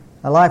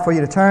I'd like for you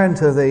to turn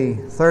to the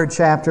third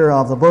chapter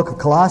of the book of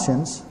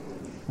Colossians.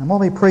 I'm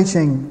going to be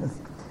preaching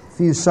a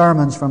few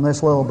sermons from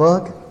this little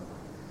book.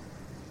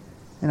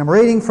 And I'm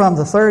reading from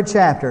the third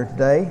chapter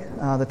today.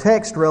 The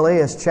text really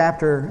is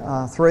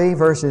chapter 3,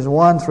 verses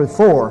 1 through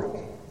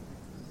 4.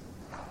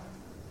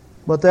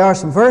 But there are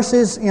some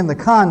verses in the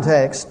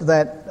context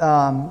that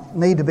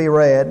need to be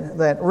read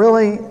that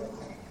really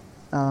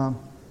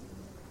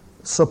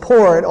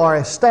support or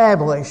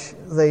establish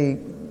the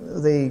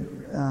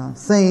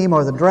theme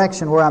or the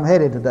direction where I'm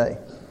headed today.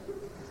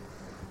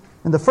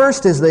 And the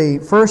first is the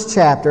first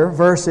chapter,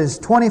 verses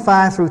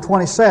 25 through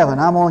 27.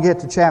 I'm going to get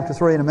to chapter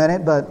 3 in a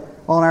minute, but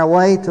on our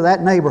way to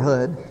that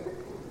neighborhood,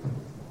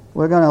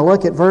 we're going to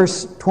look at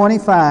verses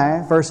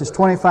 25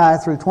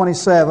 through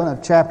 27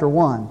 of chapter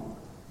 1.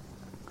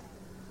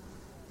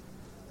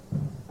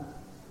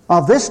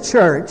 Of this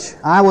church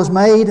I was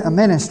made a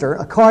minister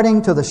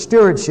according to the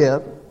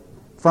stewardship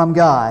from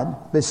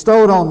God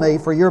bestowed on me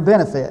for your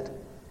benefit,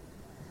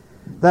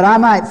 that I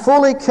might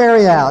fully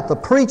carry out the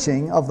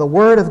preaching of the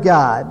Word of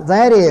God,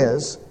 that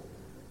is,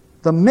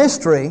 the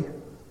mystery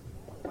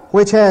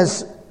which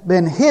has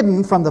been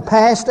hidden from the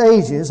past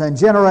ages and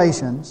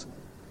generations,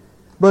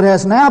 but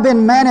has now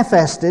been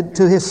manifested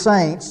to His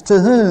saints, to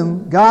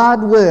whom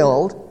God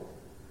willed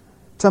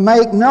to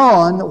make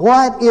known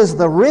what is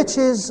the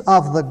riches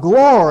of the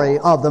glory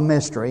of the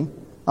mystery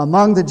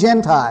among the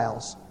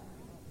Gentiles,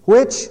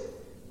 which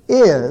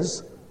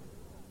is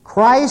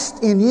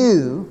Christ in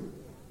you,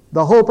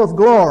 the hope of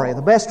glory.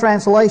 The best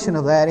translation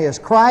of that is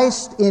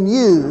Christ in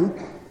you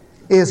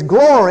is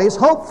glory's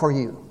hope for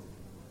you.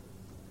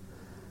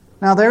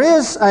 Now there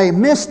is a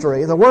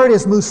mystery. The word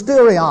is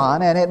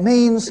mysterion, and it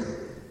means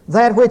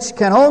that which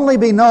can only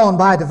be known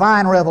by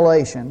divine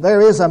revelation.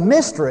 There is a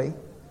mystery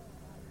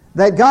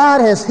that God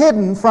has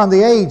hidden from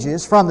the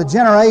ages, from the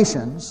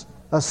generations,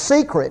 a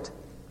secret.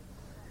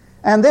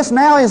 And this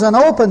now is an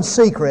open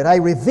secret,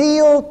 a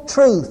revealed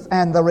truth.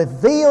 And the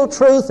revealed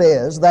truth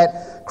is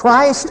that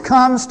Christ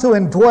comes to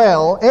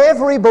indwell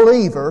every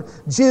believer,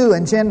 Jew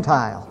and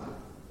Gentile.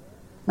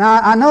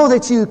 Now, I know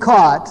that you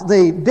caught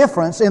the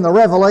difference in the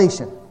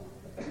revelation.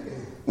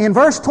 In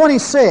verse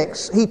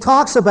 26, he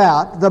talks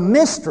about the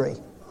mystery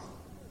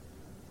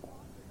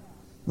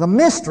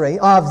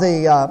of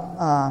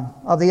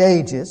the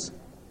ages.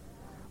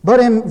 But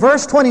in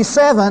verse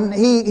 27,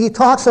 he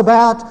talks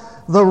about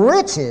the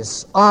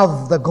riches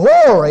of the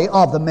glory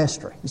of the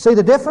mystery. You see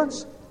the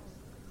difference?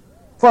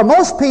 For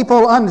most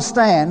people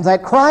understand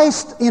that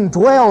Christ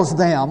indwells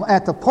them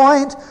at the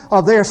point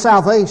of their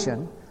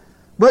salvation,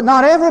 but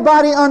not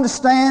everybody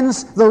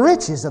understands the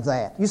riches of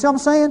that. You see what I'm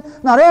saying?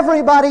 Not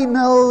everybody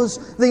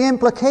knows the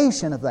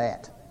implication of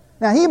that.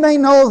 Now, he may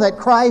know that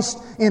Christ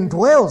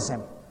indwells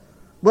him,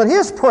 but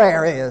his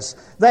prayer is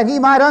that he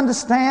might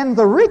understand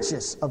the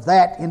riches of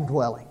that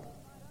indwelling.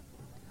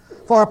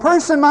 For a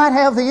person might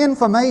have the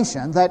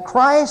information that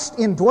Christ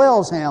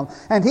indwells him,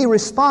 and he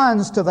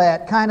responds to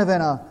that kind of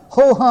in a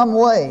ho-hum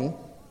way.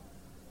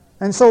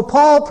 And so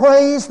Paul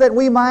prays that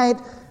we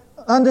might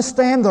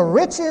understand the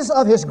riches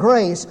of his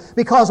grace,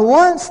 because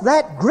once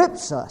that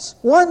grips us,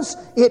 once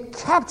it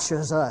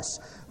captures us,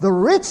 the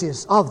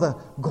riches of the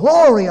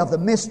glory of the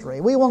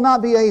mystery, we will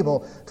not be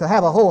able to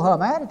have a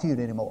ho-hum attitude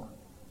anymore.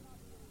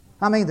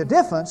 I mean, the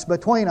difference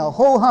between a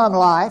ho-hum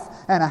life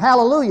and a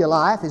hallelujah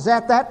life is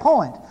at that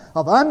point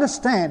of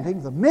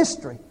understanding the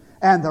mystery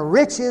and the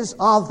riches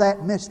of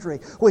that mystery,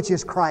 which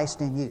is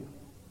Christ in you.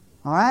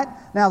 All right?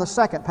 Now the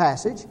second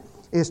passage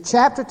is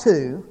chapter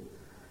 2,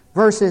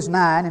 verses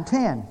 9 and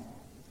 10.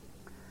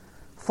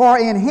 For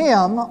in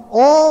Him,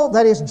 all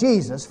that is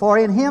Jesus, for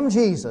in Him,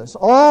 Jesus,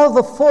 all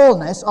the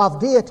fullness of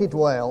deity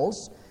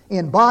dwells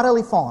in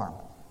bodily form.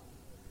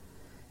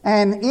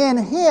 And in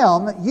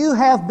Him you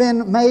have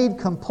been made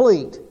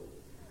complete,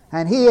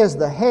 and He is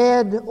the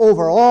head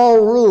over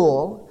all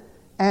rule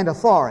and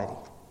authority.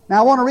 Now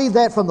I want to read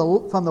that from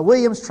the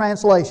Williams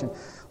translation.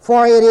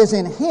 For it is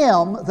in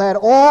Him that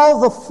all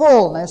the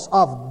fullness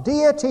of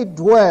deity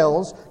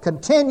dwells,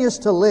 continues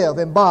to live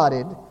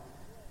embodied,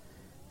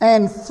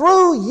 and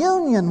through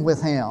union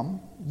with Him,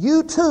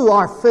 you too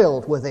are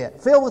filled with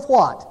it. Filled with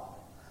what?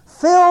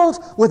 Filled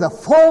with the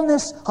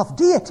fullness of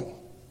deity.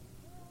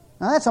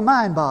 Now that's a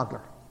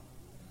mind-boggler.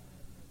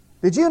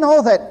 Did you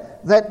know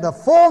that the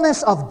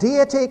fullness of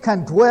deity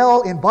can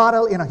dwell in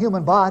a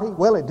human body?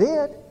 Well, it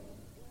did.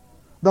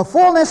 The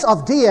fullness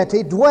of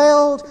deity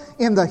dwelled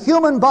in the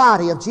human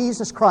body of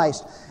Jesus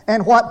Christ.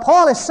 And what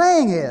Paul is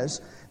saying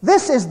is,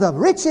 this is the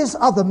riches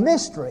of the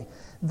mystery,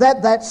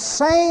 that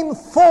same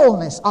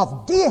fullness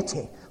of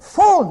deity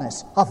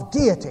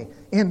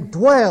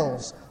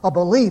indwells a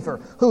believer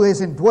who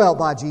is indwelled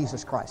by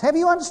Jesus Christ. Have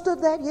you understood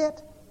that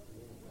yet?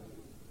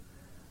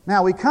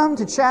 Now we come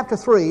to chapter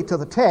 3, to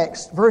the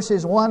text,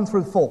 verses 1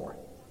 through 4. It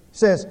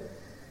says,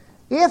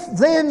 If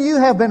then you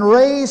have been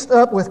raised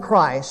up with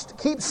Christ,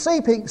 keep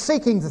seeking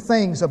the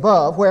things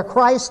above, where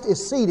Christ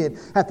is seated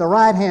at the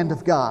right hand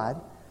of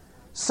God.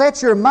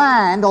 Set your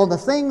mind on the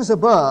things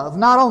above,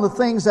 not on the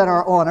things that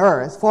are on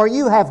earth, for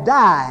you have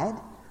died,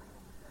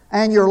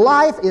 and your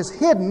life is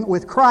hidden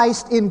with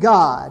Christ in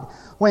God.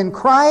 When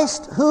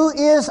Christ, who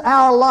is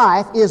our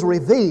life, is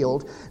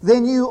revealed,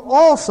 then you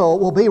also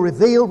will be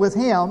revealed with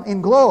Him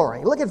in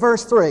glory. Look at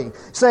verse 3.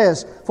 It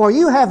says, for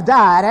you have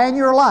died, and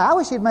your life... I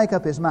wish he'd make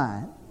up his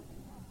mind.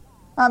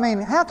 I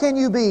mean, how can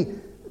you be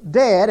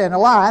dead and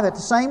alive at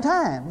the same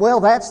time?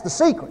 Well, that's the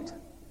secret.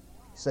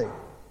 See,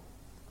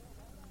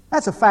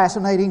 that's a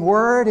fascinating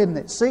word, isn't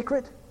it?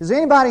 Secret. Is there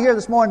anybody here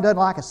this morning doesn't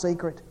like a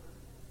secret?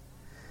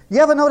 You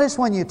ever notice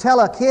when you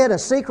tell a kid a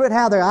secret,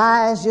 how their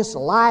eyes just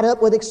light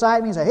up with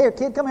excitement? You say, here,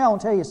 kid, come here, I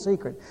want to tell you a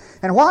secret.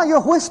 And while you're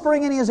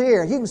whispering in his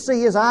ear, you can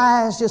see his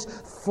eyes just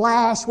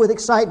flash with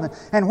excitement.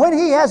 And when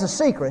he has a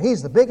secret,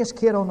 he's the biggest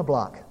kid on the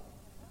block.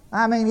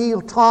 I mean,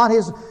 he'll taunt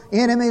his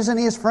enemies and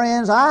his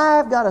friends,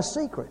 I've got a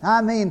secret.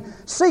 I mean,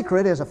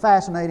 secret is a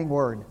fascinating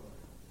word.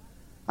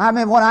 I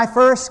mean, when I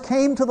first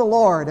came to the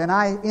Lord and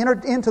I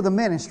entered into the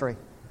ministry,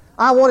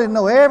 I wanted to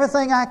know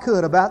everything I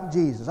could about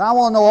Jesus. I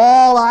want to know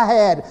all I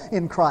had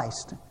in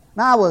Christ.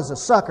 And I was a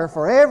sucker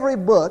for every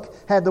book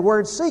had the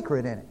word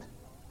secret in it,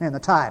 in the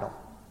title.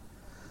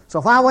 So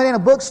if I went in a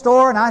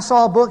bookstore and I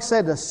saw a book that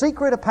said The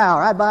Secret of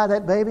Power, I'd buy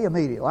that baby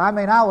immediately. I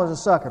mean, I was a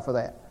sucker for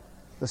that.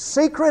 The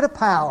Secret of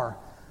Power,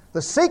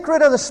 the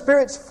secret of the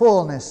Spirit's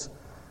fullness,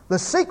 the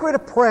secret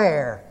of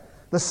prayer,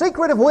 the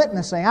secret of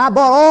witnessing. I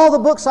bought all the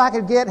books I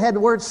could get had the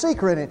word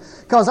secret in it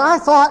because I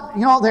thought,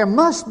 there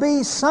must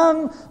be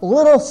some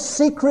little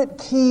secret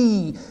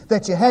key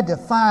that you had to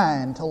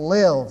find to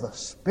live the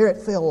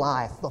Spirit-filled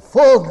life, the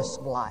fullness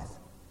of life.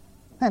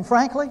 And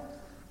frankly,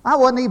 I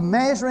wasn't even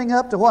measuring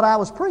up to what I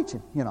was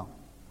preaching, And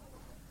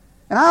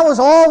I was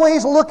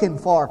always looking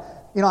for...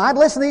 I'd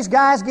listen to these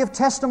guys give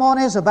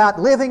testimonies about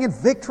living in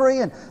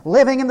victory and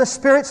living in the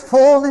Spirit's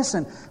fullness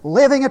and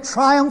living a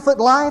triumphant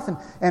life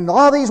and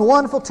all these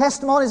wonderful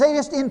testimonies. They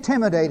just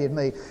intimidated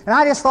me. And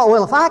I just thought,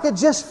 well, if I could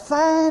just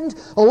find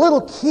a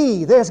little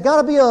key, there's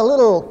got to be a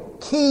little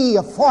key,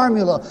 a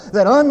formula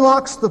that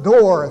unlocks the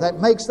door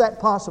that makes that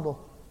possible.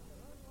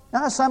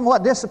 And I was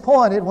somewhat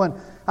disappointed when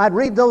I'd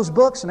read those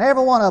books and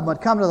every one of them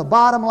would come to the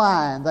bottom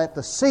line that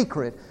the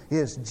secret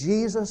is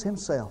Jesus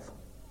Himself.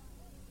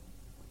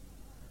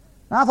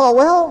 And I thought,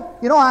 well,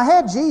 I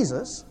had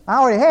Jesus. I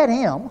already had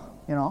Him,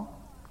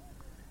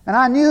 And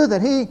I knew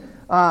that He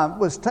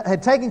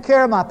had taken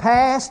care of my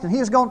past and He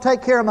was going to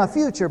take care of my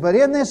future. But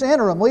in this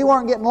interim, we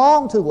weren't getting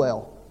along too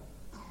well.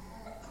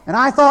 And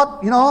I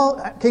thought,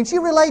 can't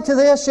you relate to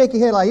this? Shake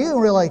your head like you can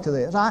relate to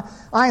this.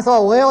 I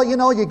thought, well,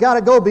 you got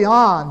to go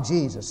beyond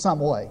Jesus some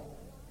way.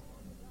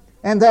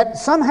 And that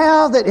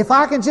somehow that if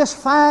I can just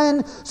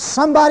find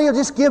somebody who'll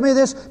just give me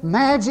this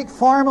magic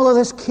formula,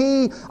 this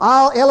key,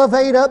 I'll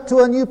elevate up to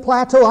a new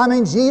plateau. I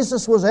mean,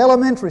 Jesus was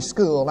elementary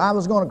school. And I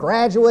was going to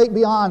graduate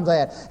beyond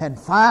that and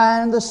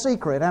find the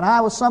secret. And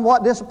I was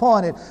somewhat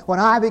disappointed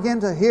when I began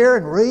to hear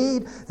and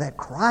read that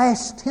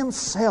Christ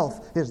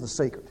Himself is the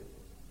secret.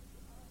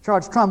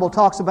 Charles Trumbull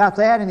talks about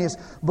that in his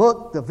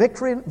book, The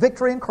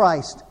Victory in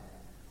Christ.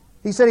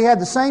 He said he had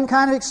the same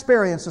kind of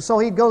experience, and so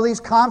he'd go to these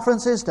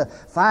conferences to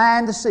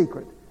find the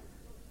secret.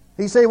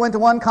 He said he went to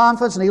one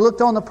conference and he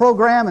looked on the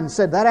program and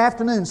said that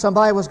afternoon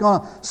somebody was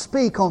going to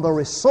speak on the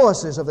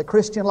resources of the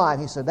Christian life.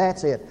 He said,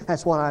 that's it.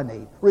 That's what I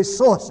need.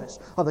 Resources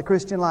of the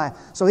Christian life.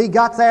 So he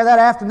got there that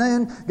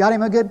afternoon, got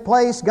him a good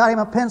place, got him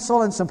a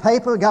pencil and some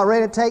paper, got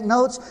ready to take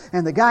notes,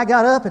 and the guy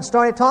got up and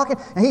started talking,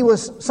 and he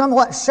was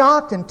somewhat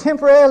shocked and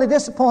temporarily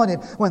disappointed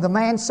when the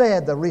man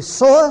said, the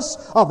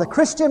resource of the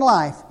Christian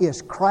life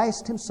is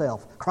Christ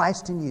Himself,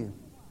 Christ in you.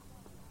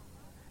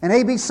 And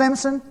A.B.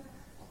 Simpson,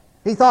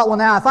 he thought, well,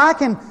 now, if I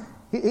can...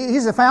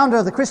 He's the founder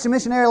of the Christian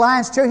Missionary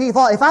Alliance Church. He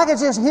thought, if I could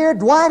just hear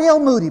Dwight L.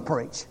 Moody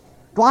preach.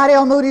 Dwight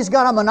L. Moody's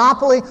got a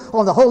monopoly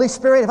on the Holy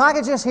Spirit. If I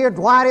could just hear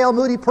Dwight L.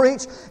 Moody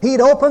preach,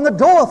 he'd open the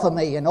door for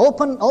me and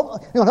open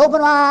my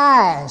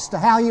eyes to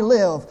how you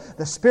live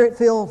the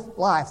Spirit-filled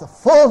life, the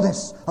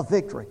fullness of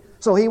victory.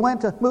 So he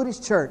went to Moody's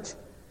church.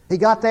 He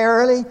got there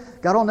early,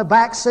 got on the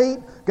back seat,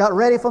 got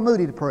ready for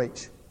Moody to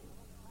preach.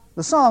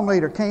 The song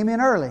leader came in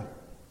early.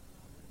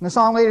 And the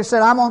song leader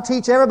said, I'm going to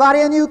teach everybody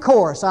a new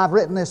course I've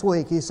written this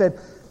week. He said,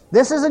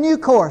 this is a new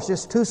course,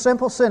 just two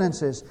simple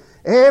sentences.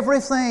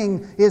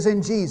 Everything is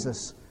in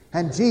Jesus,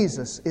 and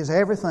Jesus is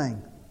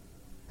everything.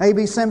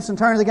 A.B. Simpson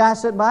turned to the guy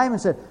sitting by him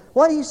and said,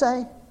 what do you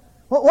say?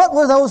 What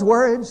were those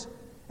words?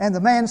 And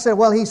the man said,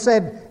 well, he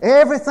said,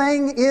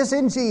 everything is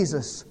in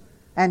Jesus,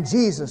 and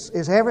Jesus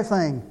is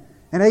everything.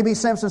 And A.B.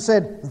 Simpson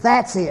said,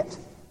 that's it.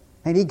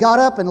 And he got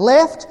up and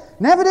left.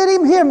 Never did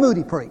even hear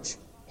Moody preach.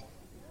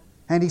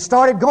 And he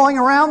started going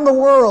around the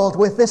world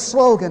with this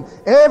slogan,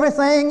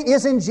 everything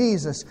is in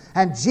Jesus,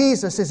 and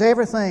Jesus is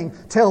everything.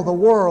 Tell the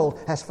world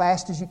as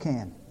fast as you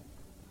can.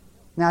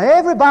 Now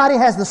everybody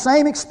has the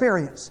same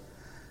experience.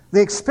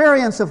 The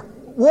experience of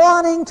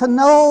wanting to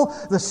know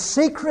the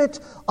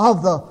secret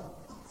of the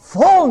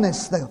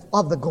fullness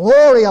of the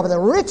glory of it, the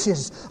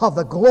riches of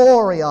the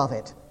glory of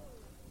it.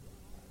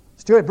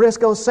 Stuart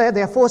Briscoe said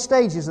there are 4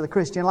 stages of the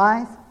Christian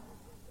life.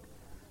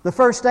 The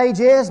first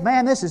stage is,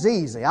 man, this is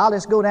easy. I'll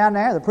just go down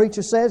there. The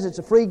preacher says it's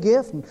a free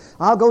gift, and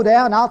I'll go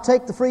down and I'll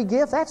take the free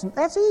gift.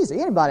 That's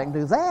easy. Anybody can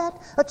do that.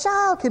 A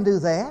child can do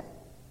that.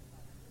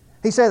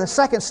 He said the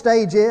second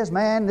stage is,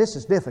 man, this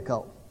is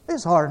difficult. This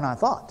is harder than I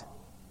thought.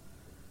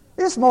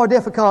 This is more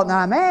difficult than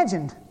I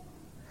imagined.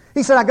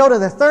 He said, you go to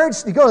the third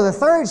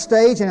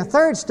stage, and the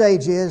third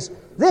stage is,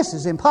 this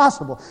is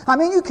impossible. I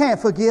mean, you can't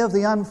forgive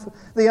the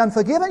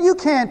unforgiven. You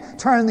can't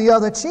turn the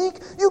other cheek.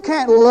 You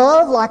can't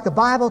love like the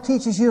Bible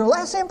teaches you.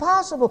 That's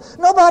impossible.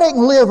 Nobody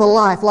can live a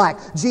life like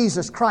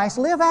Jesus Christ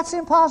lived. That's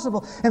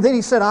impossible. And then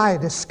he said, I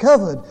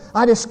discovered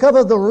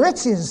the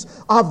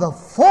riches of the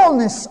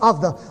fullness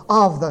of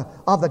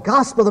the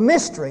gospel. The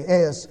mystery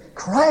is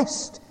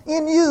Christ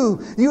in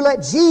you. You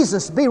let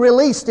Jesus be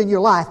released in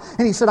your life.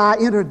 And he said, I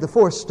entered the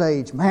fourth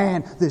stage.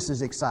 Man, this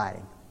is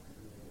exciting.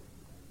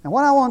 And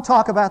what I want to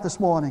talk about this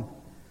morning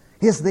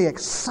is the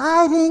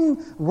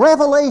exciting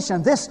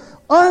revelation, this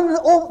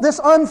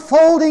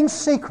unfolding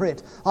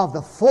secret of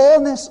the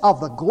fullness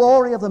of the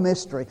glory of the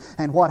mystery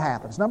and what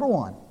happens. Number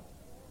one,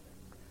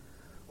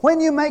 when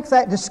you make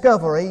that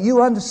discovery,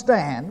 you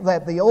understand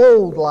that the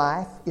old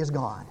life is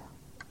gone.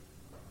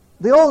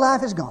 The old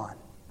life is gone.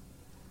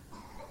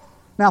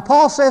 Now,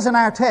 Paul says in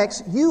our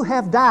text, you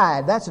have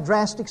died. That's a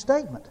drastic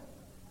statement.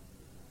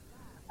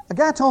 A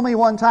guy told me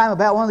one time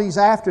about one of these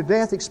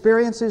after-death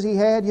experiences he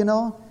had, you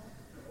know.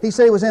 He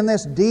said he was in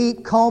this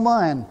deep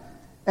coma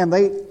and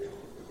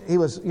he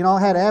was, you know,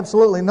 had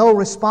absolutely no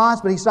response,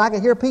 but he said, I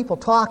could hear people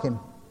talking.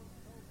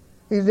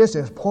 He just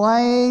as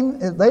plain,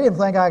 they didn't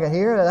think I could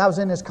hear it. I was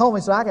in this coma.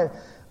 He said,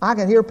 I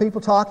could hear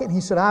people talking. He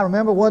said, I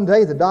remember one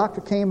day the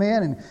doctor came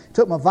in and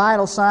took my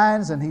vital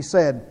signs and he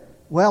said,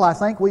 well, I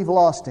think we've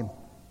lost him.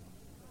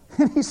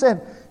 And he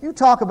said, you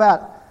talk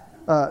about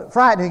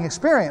frightening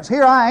experience.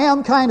 Here I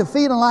am kind of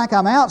feeling like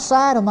I'm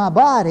outside of my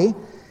body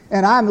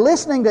and I'm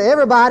listening to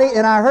everybody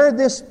and I heard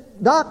this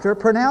doctor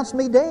pronounce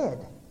me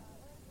dead.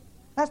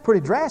 That's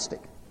pretty drastic.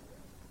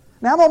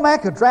 Now I'm going to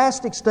make a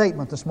drastic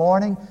statement this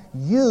morning.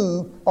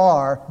 You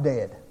are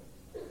dead.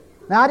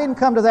 Now I didn't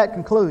come to that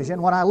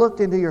conclusion when I looked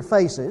into your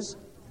faces.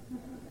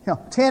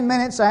 10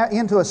 minutes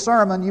into a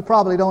sermon you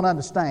probably don't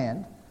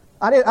understand.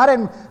 I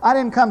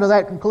didn't come to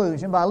that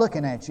conclusion by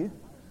looking at you.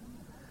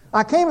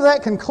 I came to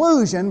that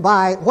conclusion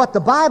by what the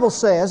Bible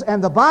says,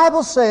 and the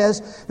Bible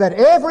says that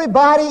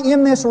everybody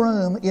in this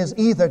room is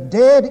either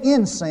dead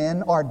in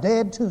sin or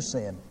dead to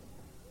sin.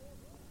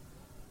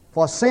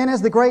 For sin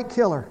is the great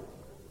killer.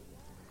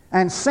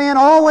 And sin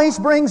always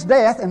brings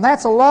death, and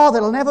that's a law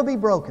that will never be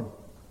broken.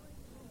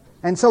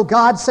 And so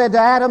God said to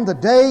Adam, the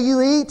day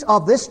you eat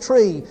of this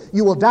tree,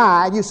 you will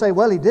die. And you say,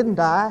 well, he didn't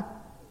die.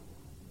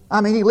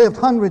 I mean, he lived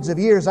hundreds of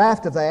years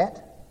after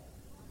that.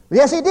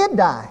 Yes, he did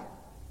die.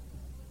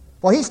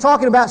 Well, he's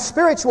talking about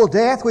spiritual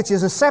death, which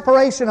is a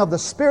separation of the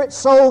spirit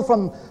soul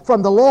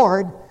from the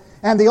Lord.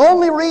 And the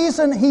only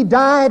reason he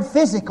died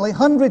physically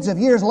hundreds of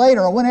years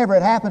later or whenever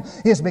it happened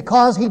is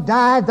because he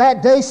died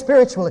that day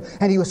spiritually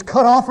and he was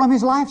cut off from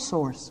his life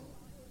source.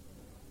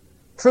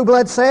 True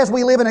Blood says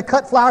we live in a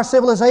cut flower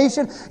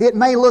civilization. It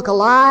may look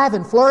alive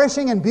and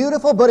flourishing and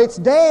beautiful, but it's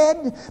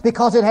dead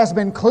because it has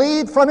been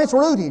cleaved from its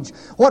rootage.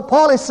 What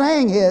Paul is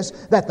saying is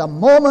that the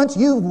moment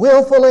you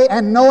willfully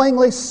and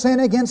knowingly sin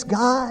against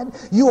God,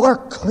 you are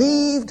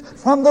cleaved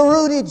from the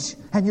rootage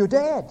and you're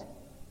dead.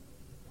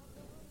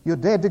 You're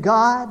dead to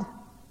God,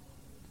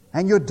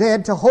 and you're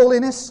dead to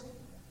holiness,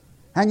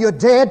 and you're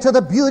dead to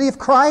the beauty of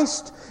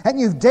Christ, and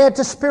you're dead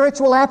to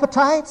spiritual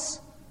appetites.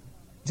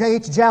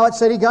 J.H. Jowett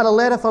said he got a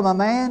letter from a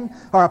man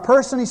or a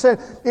person. He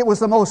said it was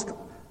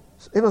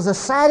the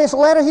saddest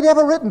letter he'd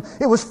ever written.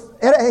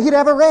 He'd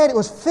ever read. It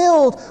was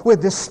filled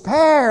with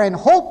despair and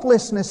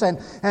hopelessness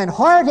and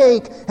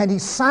heartache, and he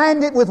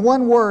signed it with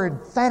one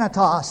word,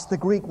 thanatos, the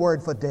Greek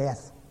word for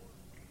death.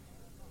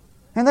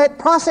 And that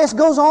process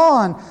goes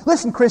on.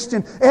 Listen,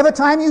 Christian, every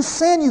time you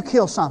sin, you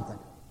kill something.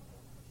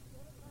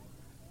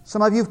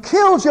 Some of you have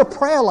killed your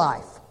prayer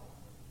life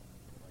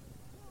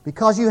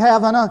because you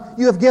have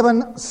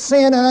given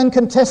sin an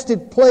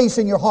uncontested place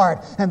in your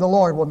heart, and the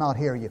Lord will not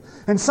hear you.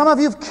 And some of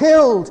you have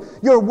killed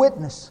your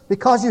witness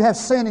because you have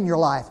sin in your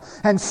life.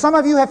 And some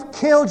of you have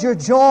killed your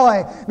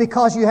joy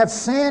because you have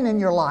sin in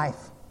your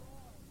life.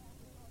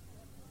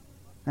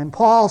 And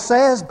Paul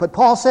says,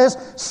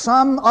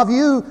 some of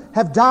you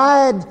have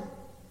died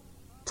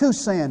to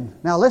sin.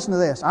 Now listen to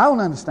this. I don't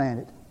understand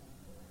it.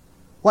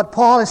 What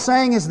Paul is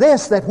saying is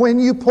this, that when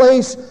you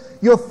place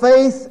your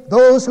faith,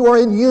 those who are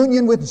in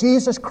union with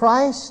Jesus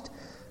Christ,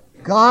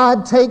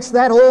 God takes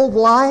that old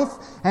life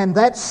and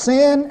that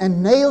sin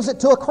and nails it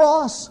to a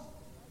cross.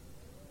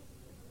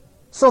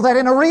 So that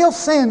in a real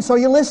sense, are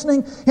you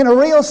listening? In a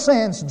real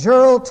sense,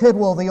 Gerald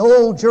Tidwell, the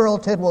old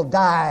Gerald Tidwell,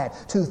 died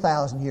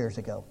 2,000 years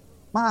ago.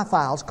 My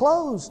file's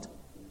closed.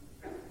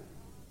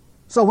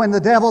 So when the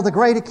devil, the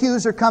great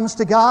accuser, comes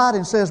to God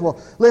and says,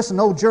 well, listen,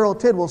 old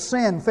Gerald Tidwell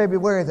sinned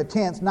February the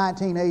 10th,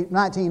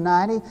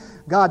 1990.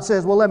 God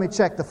says, well, let me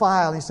check the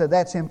file. He said,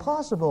 that's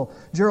impossible.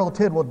 Gerald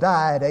Tidwell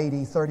died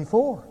AD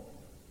 34.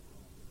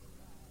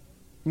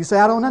 You say,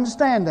 I don't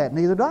understand that.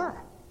 Neither do I.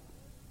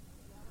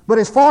 But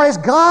as far as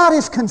God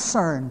is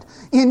concerned,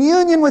 in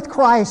union with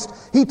Christ,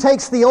 He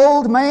takes the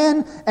old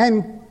man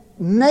and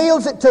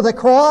nails it to the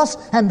cross,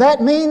 and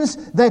that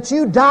means that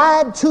you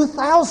died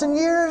 2,000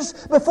 years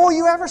before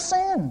you ever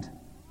sinned.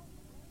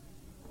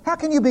 How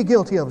can you be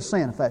guilty of a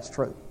sin if that's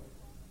true?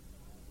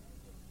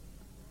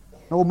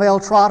 Old Mel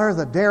Trotter,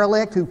 the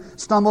derelict who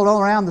stumbled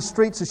around the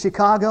streets of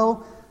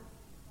Chicago,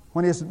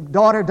 when his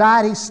daughter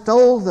died, he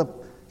stole the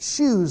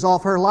shoes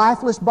off her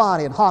lifeless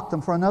body and hawked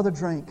them for another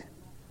drink.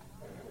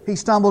 He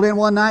stumbled in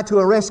one night to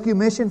a rescue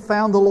mission,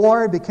 found the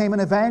Lord, became an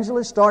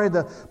evangelist, started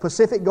the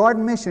Pacific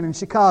Garden Mission in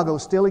Chicago.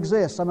 Still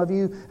exists. Some of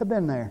you have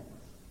been there.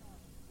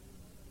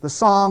 The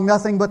song,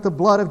 Nothing But the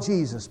Blood of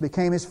Jesus,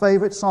 became his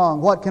favorite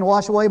song. What can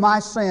wash away my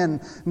sin?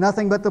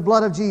 Nothing but the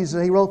blood of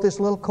Jesus. He wrote this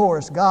little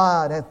chorus,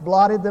 God hath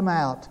blotted them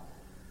out.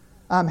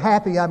 I'm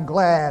happy, I'm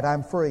glad,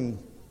 I'm free.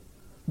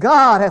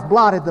 God hath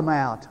blotted them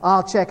out.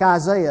 I'll check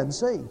Isaiah and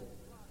see.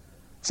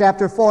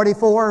 Chapter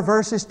 44,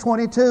 verses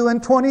 22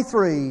 and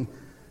 23.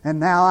 And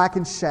now I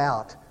can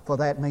shout, for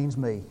that means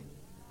me.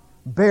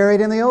 Buried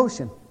in the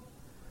ocean.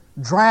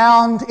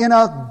 Drowned in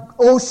an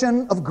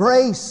ocean of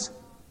grace.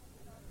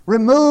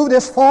 Removed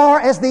as far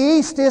as the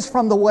east is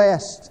from the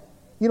west.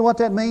 You know what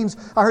that means?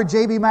 I heard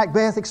J.B.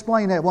 Macbeth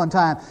explain that one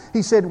time.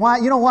 He said,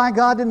 you know why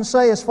God didn't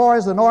say as far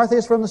as the north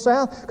is from the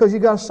south? Because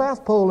you've got a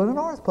South Pole and a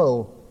North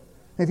Pole.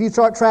 If you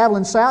start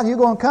traveling south, you're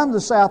going to come to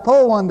the South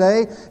Pole one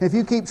day. If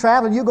you keep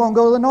traveling, you're going to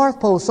go to the North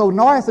Pole. So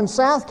north and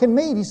south can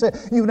meet. He said,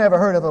 you've never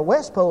heard of a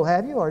West Pole,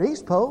 have you? Or an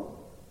East Pole?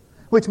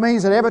 Which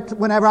means that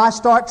whenever I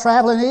start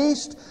traveling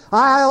east,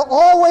 I'll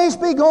always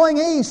be going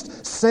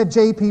east. Said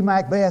J.P.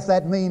 Macbeth,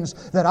 that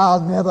means that I'll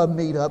never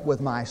meet up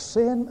with my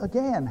sin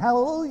again.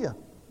 Hallelujah.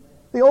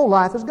 The old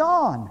life is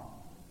gone.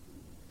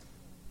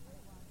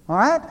 All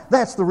right?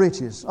 That's the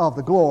riches of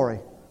the glory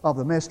of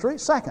the mystery.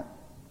 Second,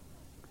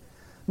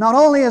 not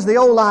only is the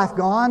old life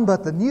gone,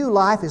 but the new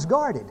life is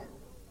guarded.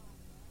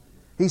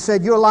 He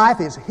said, your life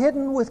is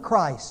hidden with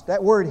Christ.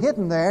 That word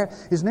hidden there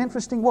is an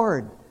interesting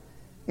word.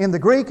 In the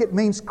Greek, it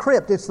means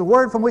crypt. It's the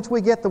word from which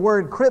we get the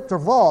word crypt or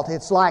vault.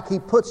 It's like He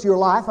puts your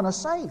life in a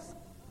safe.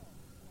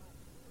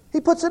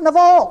 He puts it in a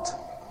vault.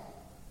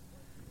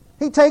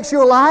 He takes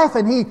your life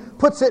and He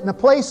puts it in a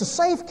place of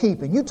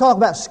safekeeping. You talk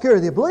about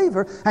security of the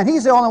believer, and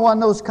He's the only one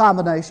who knows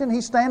combination.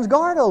 He stands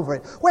guard over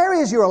it. Where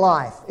is your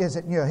life? Is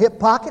it in your hip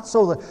pocket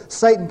so that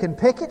Satan can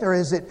pick it? Or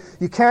is it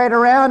you carry it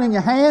around in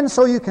your hand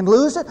so you can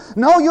lose it?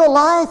 No, your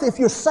life, if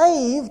you're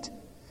saved,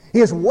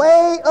 is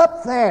way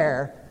up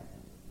there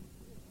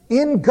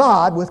in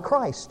God with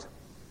Christ,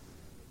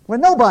 where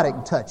nobody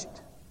can touch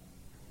it.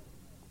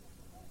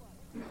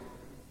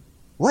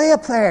 Way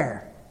up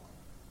there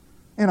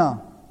in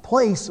a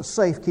place of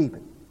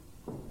safekeeping.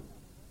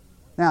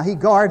 Now, He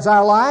guards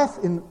our life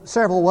in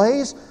several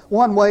ways.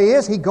 One way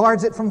is He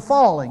guards it from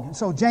falling.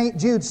 So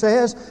Jude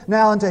says,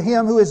 now unto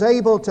Him who is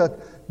able to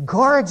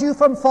guard you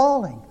from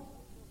falling.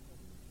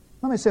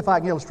 Let me see if I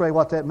can illustrate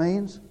what that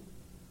means.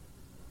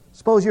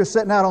 Suppose you're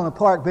sitting out on a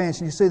park bench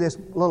and you see this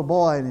little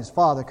boy and his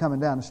father coming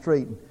down the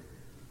street.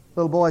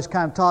 Little boy's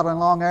kind of toddling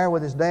along there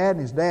with his dad,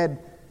 and his dad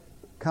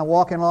kind of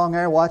walking along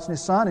there watching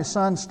his son. His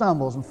son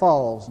stumbles and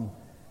falls, and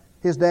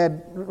his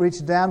dad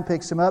reaches down,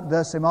 picks him up,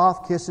 dusts him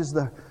off, kisses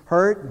the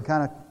hurt, and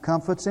kind of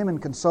comforts him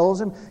and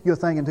consoles him. You're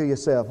thinking to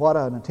yourself, what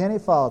an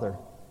attentive father.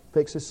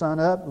 Picks his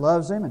son up,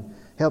 loves him, and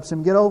helps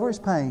him get over his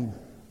pain.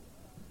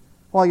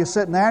 While you're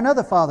sitting there,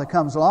 another father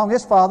comes along.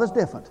 This father's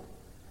different.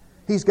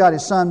 He's got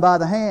his son by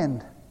the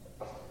hand.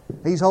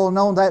 He's holding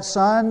on to that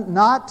son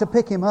not to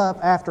pick him up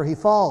after he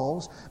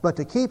falls, but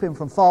to keep him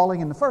from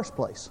falling in the first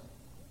place.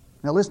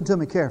 Now listen to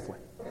me carefully.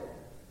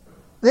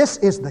 This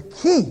is the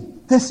key.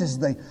 This is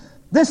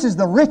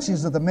the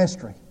riches of the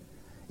mystery,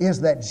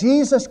 is that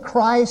Jesus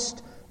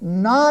Christ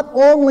not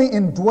only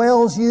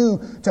indwells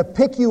you to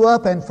pick you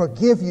up and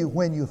forgive you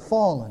when you've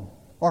fallen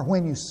or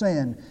when you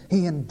sin,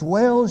 He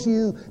indwells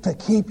you to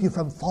keep you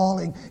from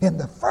falling in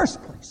the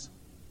first place.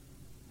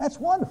 That's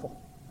wonderful.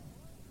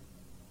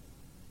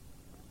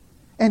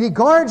 And He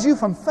guards you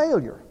from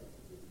failure.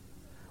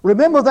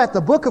 Remember that the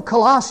book of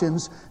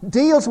Colossians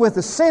deals with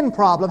the sin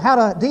problem, how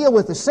to deal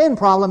with the sin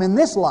problem in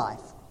this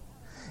life.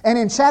 And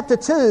in chapter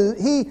 2,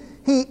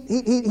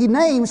 he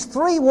names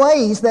 3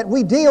 ways that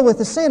we deal with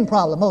the sin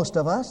problem, most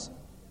of us.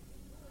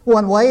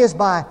 One way is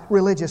by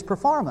religious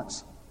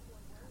performance.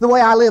 The way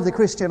I live the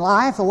Christian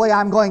life, the way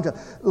I'm going to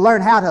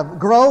learn how to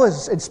grow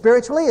and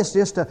spiritually is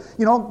just to,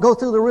 go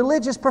through the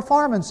religious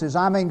performances.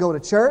 I mean, go to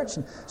church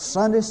and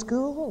Sunday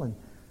school and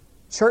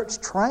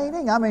church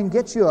training. I mean,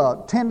 get you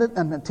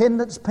an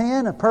attendance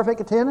pin, a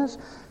perfect attendance,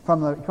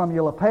 from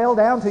your lapel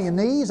down to your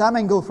knees. I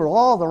mean, go for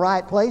all the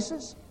right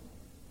places.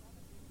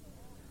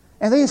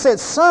 And then he said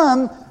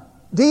some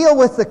deal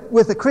with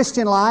the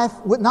Christian life,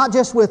 not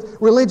just with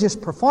religious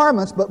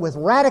performance, but with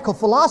radical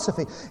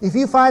philosophy. If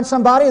you find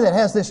somebody that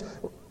has this,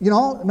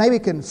 maybe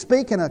can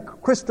speak in a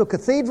crystal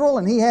cathedral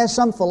and he has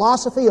some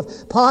philosophy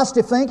of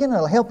positive thinking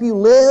that'll help you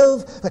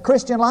live the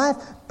Christian life,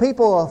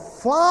 people will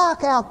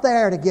flock out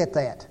there to get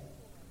that.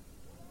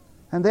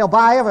 And they'll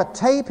buy every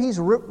tape he's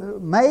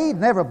made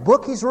and every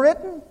book he's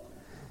written.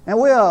 And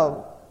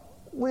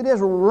we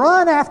just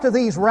run after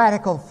these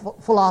radical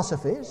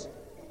philosophies.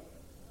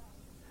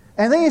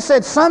 And then he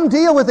said some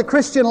deal with the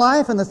Christian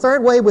life, and the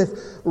third way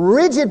with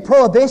rigid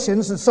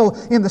prohibitions. And so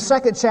in the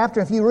second chapter,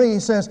 if you read, he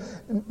says,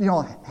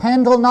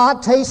 handle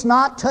not, taste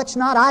not, touch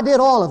not. I did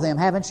all of them,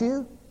 haven't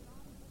you?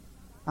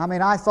 I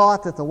mean, I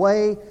thought that the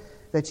way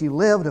that you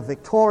lived a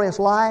victorious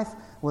life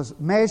was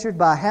measured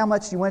by how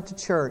much you went to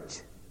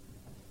church.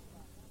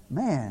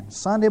 Man,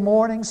 Sunday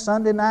morning,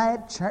 Sunday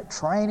night,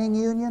 training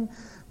union,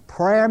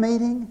 prayer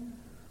meeting,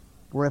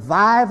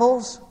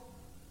 revivals.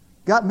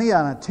 Got me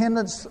an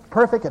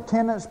perfect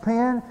attendance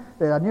pen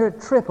that I nearly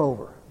trip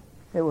over.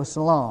 It was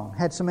so long,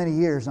 had so many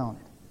years on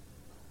it.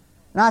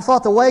 And I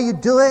thought the way you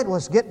do it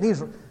was get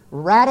these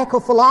radical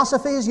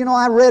philosophies.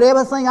 I read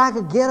everything I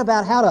could get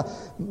about how to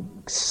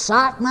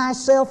psych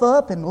myself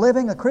up in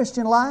living a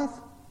Christian life.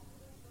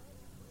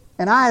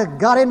 And I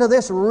got into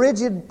this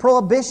rigid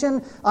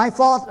prohibition. I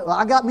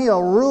got me a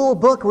rule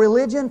book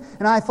religion,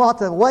 and I thought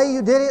the way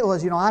you did it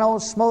was, I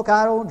don't smoke,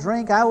 I don't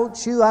drink, I don't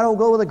chew, I don't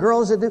go with the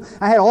girls that do.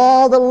 I had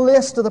all the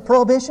list of the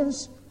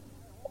prohibitions.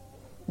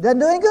 Doesn't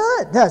do any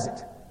good, does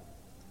it?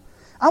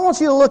 I want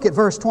you to look at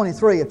verse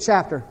 23 of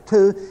chapter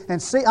 2 and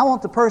see. I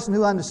want the person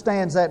who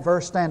understands that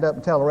verse stand up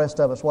and tell the rest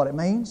of us what it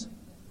means.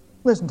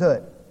 Listen to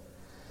it.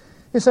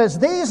 It says,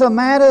 "These are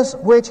matters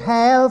which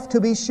have,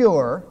 to be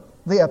sure,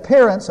 the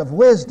appearance of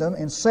wisdom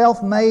in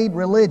self-made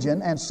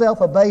religion and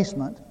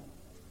self-abasement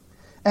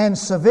and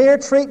severe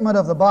treatment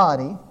of the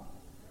body,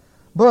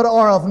 but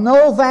are of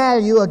no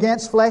value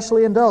against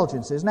fleshly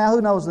indulgences." Now,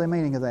 who knows the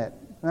meaning of that?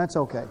 That's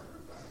okay.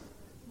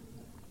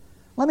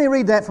 Let me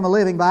read that from a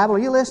Living Bible. Are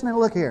you listening?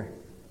 Look here.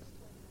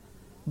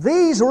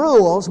 These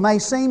rules may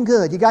seem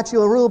good. You got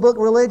you a rule book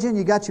religion,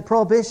 you got your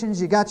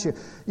prohibitions, you got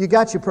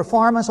your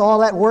performance, all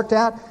that worked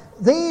out.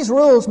 These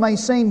rules may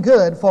seem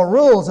good, for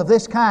rules of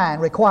this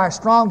kind require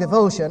strong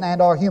devotion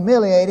and are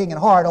humiliating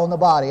and hard on the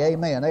body.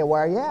 Amen. They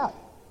wear you out.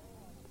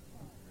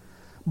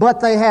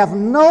 But they have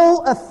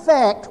no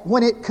effect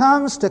when it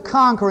comes to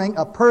conquering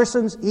a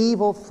person's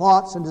evil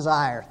thoughts and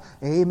desires.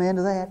 Amen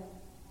to that.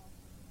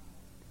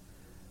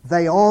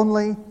 They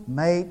only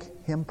make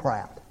him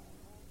proud.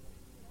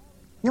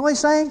 You know what he's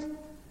saying?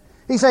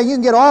 He's saying you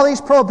can get all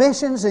these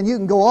prohibitions and you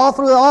can go all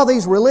through all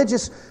these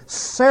religious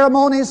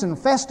ceremonies and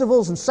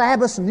festivals and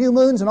Sabbaths and new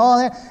moons and all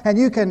that, and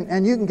you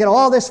can get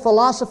all this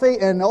philosophy,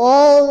 and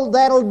all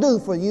that'll do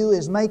for you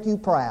is make you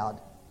proud.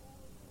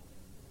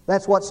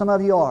 That's what some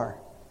of you are.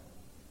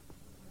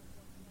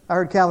 I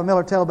heard Calvin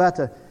Miller tell about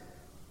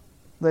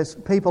this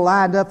people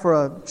lined up for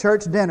a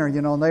church dinner,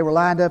 and they were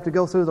lined up to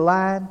go through the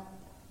line.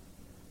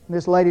 And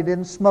this lady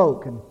didn't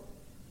smoke, and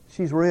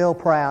she's real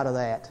proud of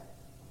that.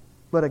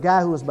 But a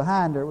guy who was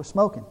behind her was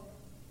smoking.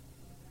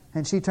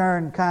 And she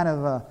turned kind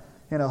of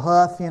in a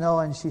huff,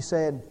 and she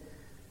said,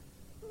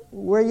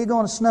 "Where are you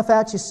going to snuff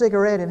out your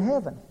cigarette in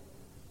heaven?"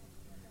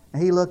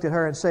 And he looked at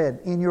her and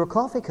said, "In your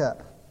coffee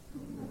cup."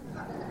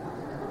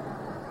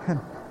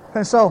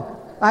 and so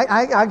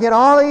I get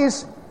all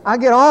these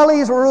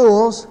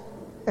rules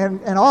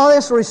and all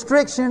these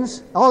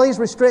restrictions, and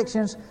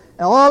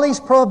all these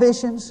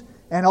prohibitions,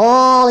 and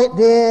all it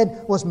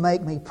did was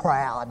make me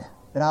proud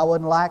that I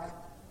wasn't like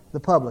the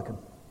publican.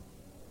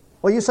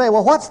 Well, you say,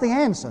 well, what's the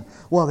answer?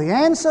 Well, the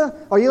answer,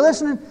 are you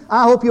listening?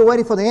 I hope you're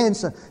waiting for the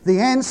answer. The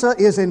answer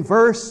is in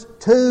verse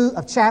 2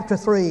 of chapter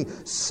 3.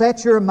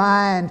 Set your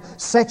mind,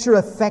 set your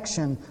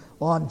affection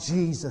on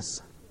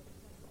Jesus.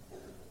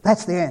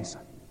 That's the answer.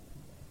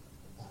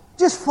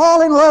 Just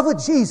fall in love with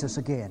Jesus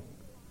again.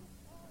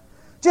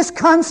 Just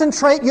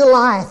concentrate your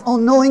life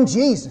on knowing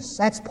Jesus.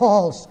 That's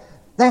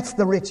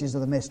the riches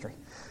of the mystery.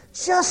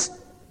 Just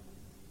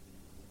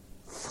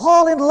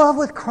fall in love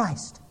with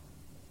Christ.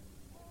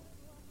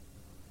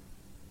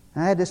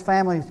 I had this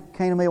family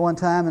came to me one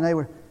time,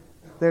 and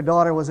their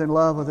daughter was in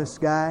love with this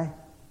guy,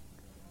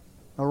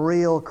 a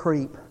real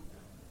creep,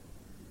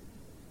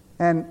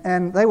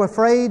 and they were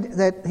afraid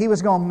that she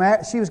was going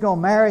to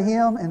marry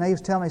him, and they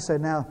was telling me,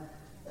 said, "Now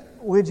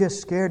we're just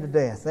scared to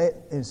death."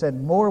 They said,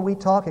 "The more we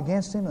talk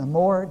against him, the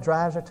more it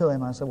drives her to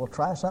him." I said, "Well,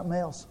 try something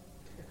else."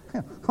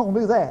 Don't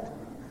do that.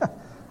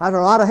 I'd a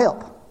lot of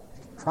help.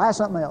 Try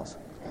something else.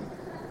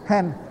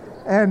 And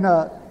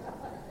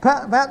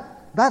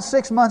about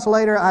 6 months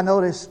later, I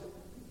noticed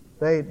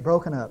they'd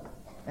broken up.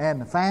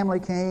 And the family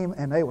came,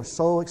 and they were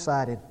so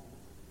excited.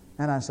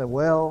 And I said,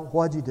 "Well,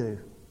 what'd you do?"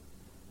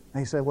 And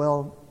he said,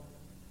 "Well,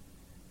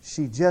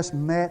 she just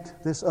met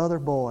this other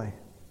boy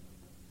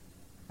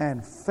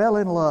and fell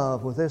in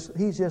love with this.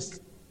 He's just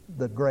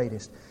the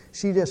greatest.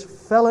 She just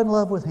fell in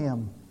love with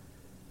him.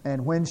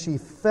 And when she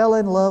fell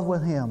in love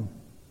with him,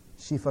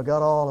 she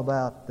forgot all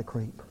about the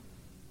creep."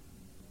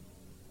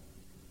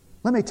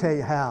 Let me tell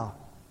you how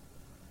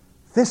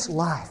this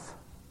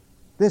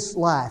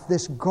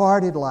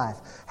guarded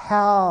life,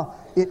 how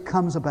it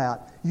comes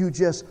about. You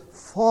just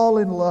fall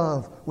in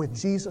love with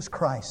Jesus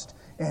Christ,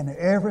 and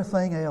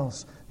everything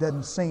else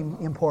doesn't seem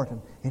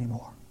important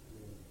anymore.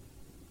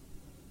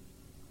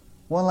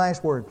 One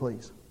last word,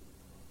 please.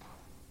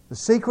 The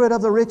secret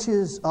of the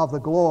riches of the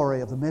glory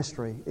of the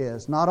mystery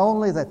is not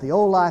only that the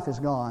old life is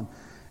gone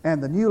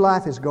and the new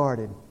life is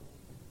guarded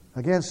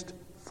against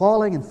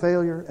falling and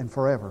failure and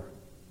forever,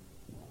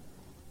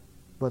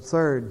 but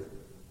third,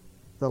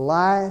 the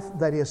life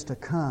that is to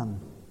come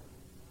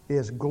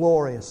is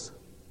glorious.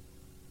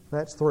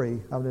 That's three.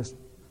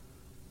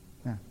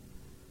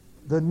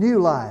 The new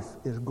life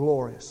is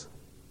glorious.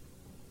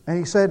 And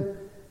he said,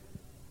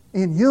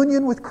 in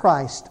union with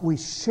Christ, we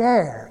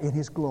share in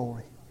His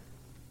glory.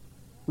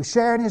 We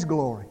share in His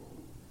glory.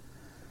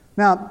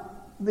 Now,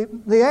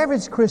 the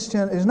average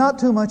Christian is not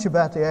too much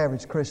about the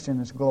average Christian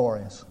is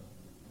glorious.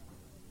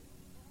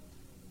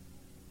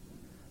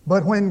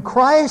 But when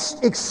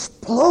Christ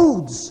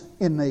explodes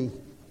in me,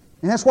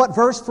 and that's what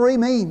verse 3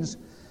 means,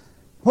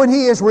 when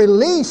He is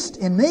released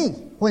in me,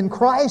 when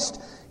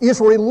Christ is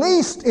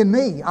released in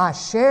me, I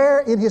share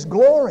in His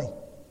glory.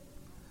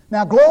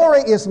 Now,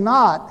 glory is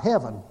not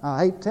heaven.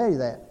 I hate to tell you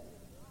that.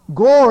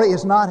 Glory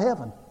is not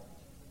heaven.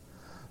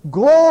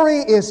 Glory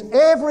is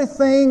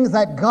everything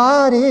that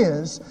God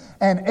is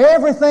and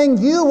everything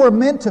you were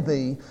meant to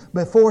be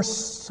before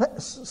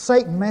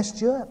Satan messed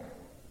you up.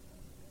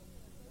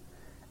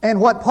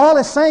 And what Paul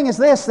is saying is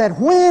this, that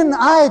when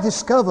I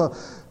discover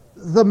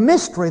the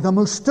mystery, the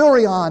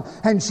mysterion,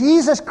 and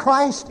Jesus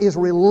Christ is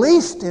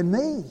released in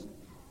me,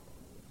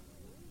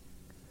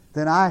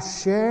 then I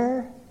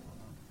share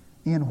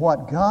in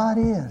what God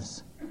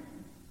is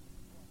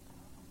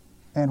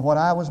and what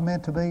I was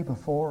meant to be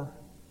before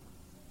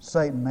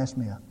Satan messed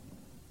me up.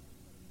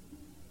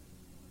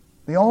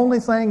 The only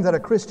thing that a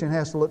Christian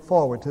has to look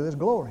forward to is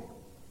glory.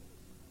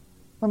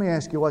 Let me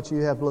ask you what you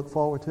have to look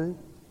forward to.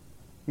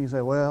 You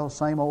say, well,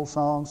 same old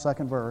song,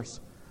 second verse.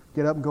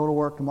 Get up and go to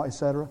work tomorrow,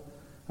 etc.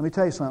 Let me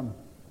tell you something.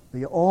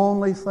 The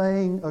only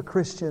thing a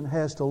Christian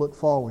has to look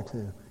forward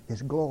to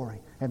is glory.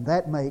 And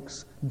that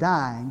makes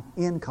dying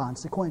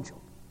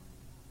inconsequential.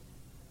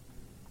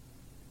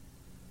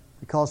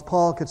 Because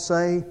Paul could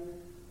say,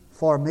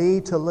 for me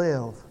to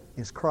live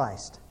is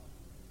Christ,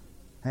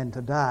 and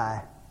to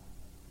die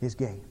is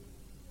gain.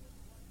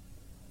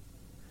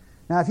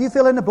 Now, if you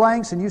fill in the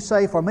blanks and you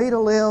say, for me to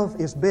live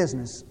is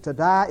business, to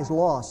die is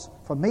loss.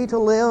 For me to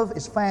live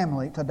is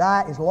family, to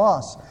die is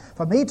loss.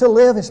 For me to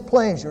live is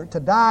pleasure, to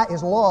die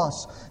is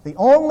loss. The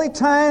only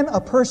time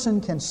a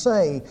person can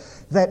say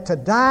that to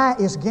die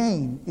is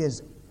gain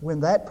is when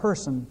that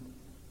person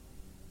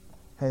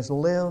has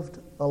lived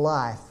a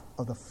life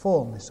of the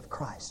fullness of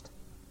Christ.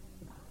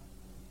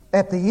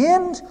 At the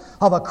end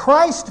of a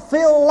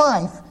Christ-filled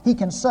life, he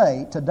can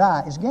say to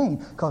die is gain,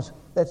 because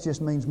that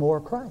just means more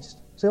of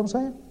Christ. See what I'm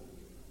saying?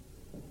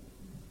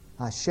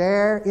 I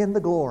share in the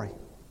glory.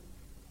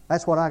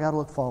 That's what I got to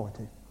look forward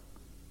to.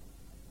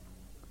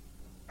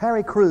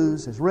 Harry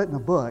Crews has written a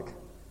book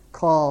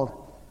called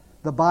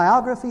The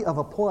Biography of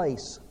a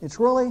Place. It's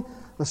really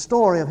the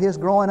story of his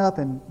growing up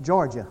in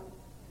Georgia.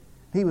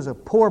 He was a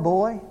poor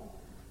boy.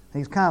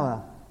 He's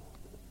kind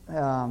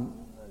of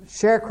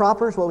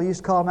sharecroppers, what we used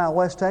to call them out in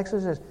West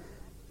Texas,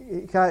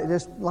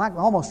 just like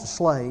almost a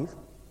slave.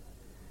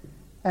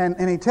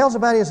 And he tells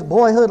about his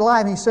boyhood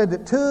life, and he said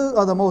that two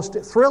of the most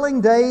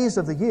thrilling days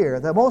of the year,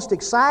 the most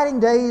exciting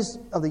days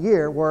of the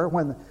year, were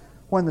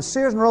when the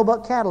Sears and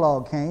Roebuck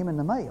catalog came in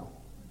the mail.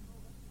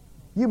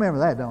 You remember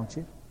that, don't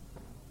you?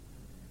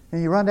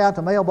 And you run down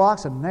to the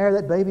mailbox, and there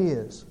that baby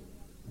is.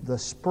 The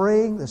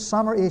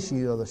summer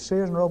issue of the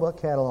Sears and Roebuck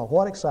catalog.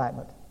 What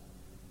excitement.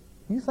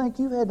 You think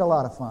you had a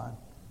lot of fun.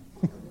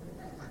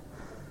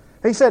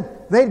 He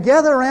said they'd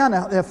gather around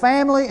their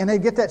family and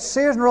they'd get that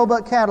Sears and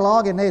Roebuck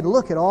catalog and they'd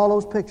look at all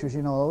those pictures,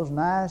 you know, those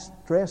nice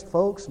dressed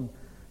folks and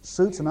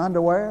suits and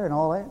underwear and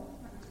all that.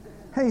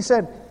 He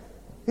said,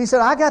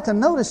 I got to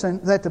noticing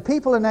that the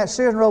people in that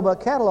Sears and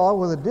Roebuck catalog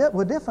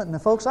were different than the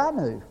folks I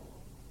knew.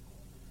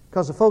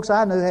 Because the folks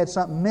I knew had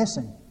something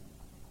missing.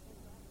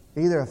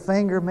 Either a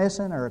finger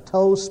missing or a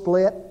toe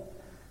split,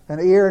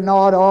 an ear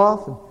gnawed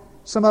off. And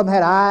some of them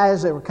had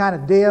eyes that were kind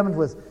of dimmed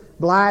with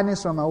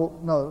blindness from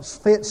a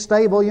fence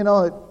staple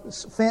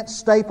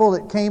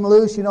that came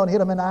loose, and hit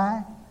them in the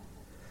eye.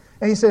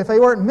 And he said if they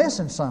weren't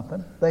missing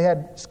something, they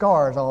had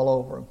scars all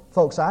over them.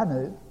 Folks I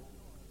knew.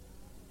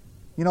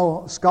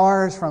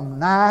 Scars from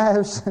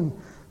knives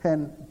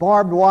and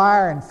barbed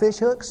wire and fish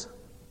hooks.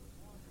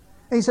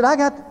 And he said, I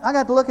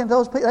got to look at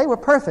those people. They were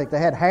perfect. They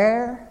had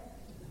hair.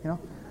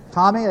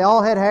 Tommy, they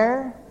all had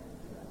hair.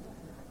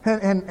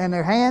 And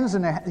their hands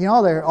and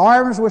their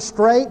arms were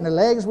straight and their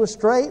legs were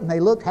straight and they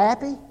looked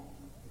happy.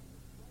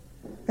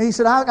 And he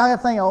said, I got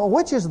to think,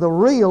 which is the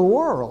real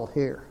world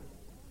here?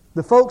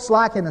 The folks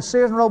like in the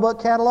Sears and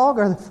Roebuck catalog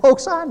or the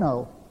folks I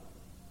know?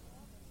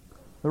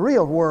 The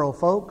real world,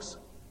 folks,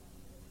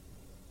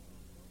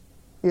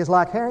 is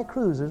like Harry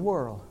Crews's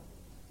world.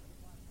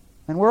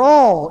 And we're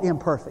all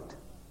imperfect.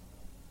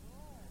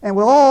 And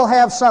we'll all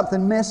have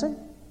something missing.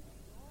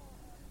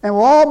 And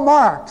we're all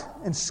marked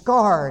and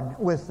scarred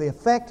with the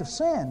effect of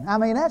sin. I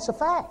mean, that's a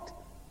fact.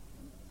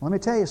 Let me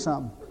tell you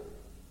something.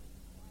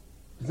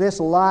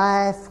 This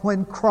life,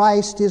 when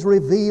Christ is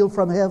revealed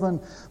from heaven,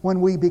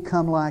 when we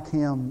become like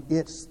Him,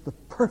 it's the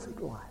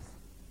perfect life.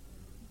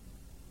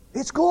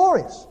 It's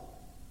glorious.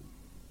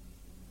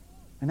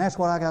 And that's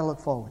what I got to look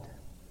forward to.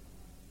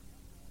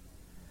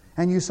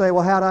 And you say,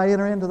 well, how do I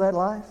enter into that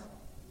life?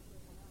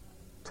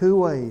 Two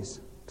ways.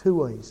 Two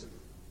ways.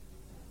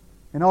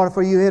 In order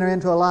for you to enter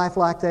into a life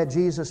like that,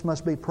 Jesus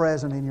must be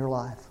present in your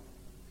life.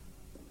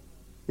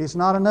 It's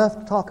not enough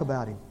to talk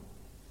about Him.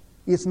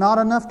 It's not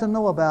enough to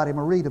know about Him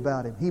or read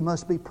about Him. He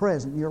must be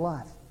present in your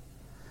life.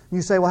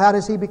 You say, well, how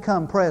does He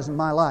become present in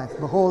my life?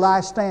 Behold,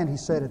 I stand, He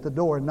said, at the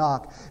door and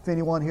knock. If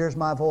anyone hears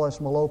my voice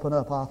and will open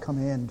up, I'll come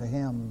in to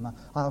him.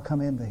 I'll come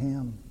into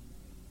him.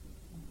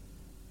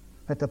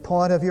 At the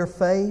point of your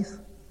faith,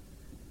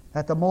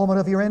 at the moment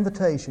of your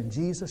invitation,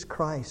 Jesus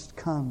Christ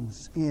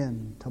comes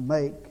in to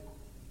make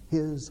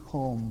His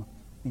home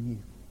in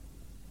you.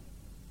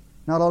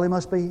 Not only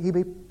must He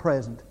be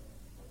present,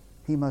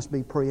 He must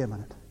be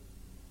preeminent.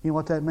 You know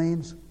what that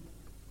means?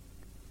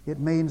 It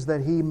means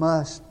that He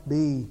must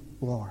be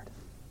Lord.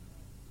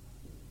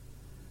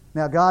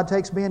 Now, God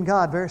takes being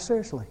God very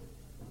seriously.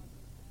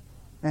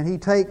 And He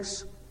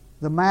takes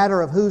the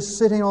matter of who's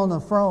sitting on the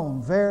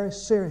throne very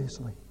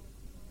seriously.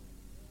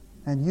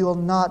 And you'll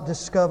not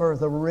discover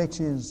the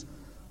riches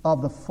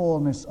of the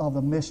fullness of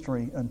the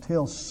mystery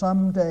until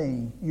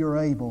someday you're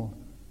able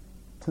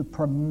to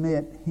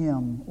permit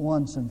Him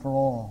once and for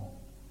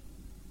all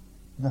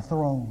the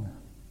throne.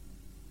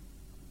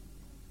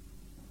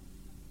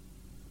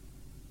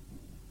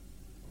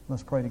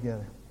 Let's pray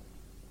together.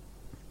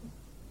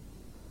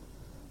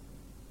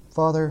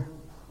 Father,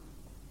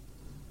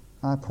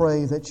 I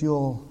pray that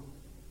You'll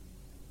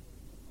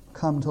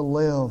come to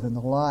live in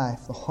the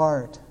life, the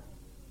heart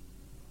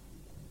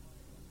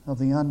of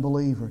the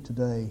unbeliever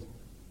today,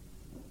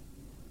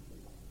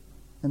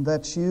 and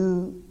that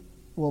You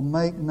will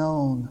make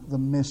known the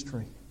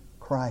mystery,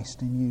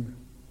 Christ in You.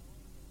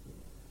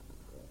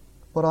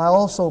 But I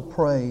also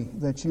pray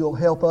that You'll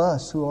help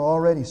us who are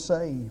already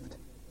saved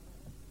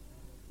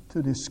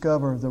to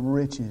discover the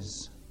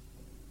riches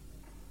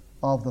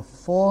of the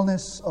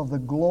fullness of the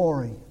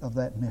glory of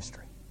that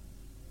mystery,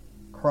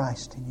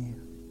 Christ in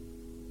You.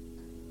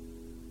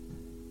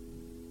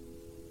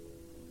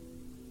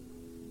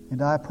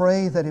 And I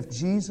pray that if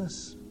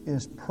Jesus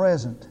is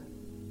present,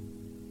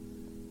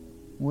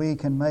 we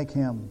can make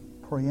Him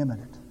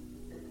preeminent.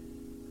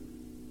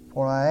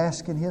 For I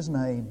ask in His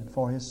name and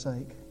for His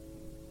sake.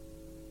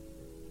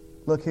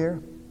 Look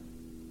here.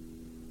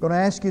 I'm going to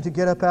ask you to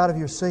get up out of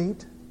your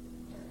seat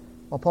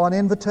upon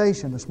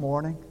invitation this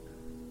morning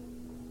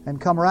and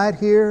come right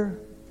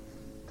here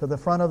to the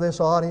front of this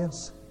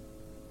audience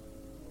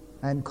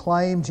and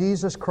claim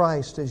Jesus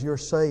Christ as your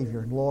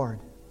Savior and Lord.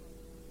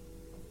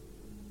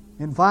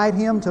 Invite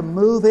Him to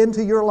move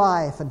into your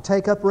life and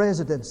take up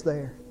residence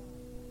there.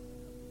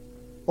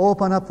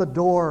 Open up the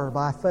door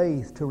by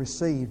faith to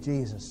receive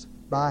Jesus.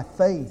 By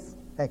faith,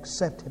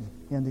 accept Him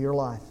into your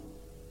life.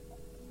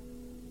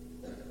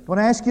 I want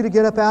to ask you to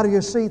get up out of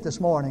your seat this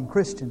morning,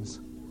 Christians,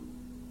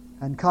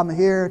 and come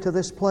here to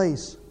this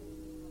place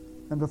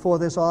and before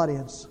this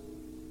audience.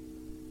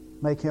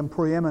 Make Him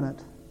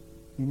preeminent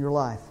in your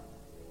life.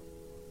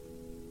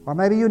 Or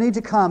maybe you need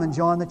to come and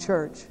join the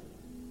church.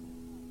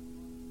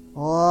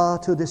 Oh,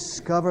 to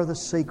discover the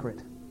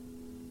secret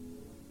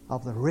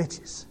of the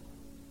riches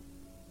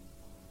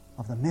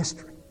of the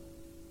mystery.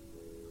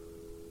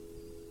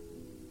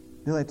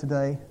 Do it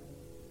today.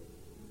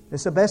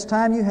 It's the best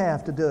time you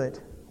have to do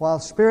it. While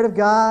the Spirit of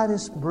God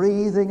is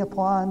breathing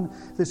upon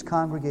this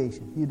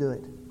congregation, you do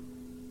it.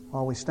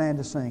 While we stand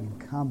to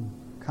sing, come,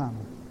 come.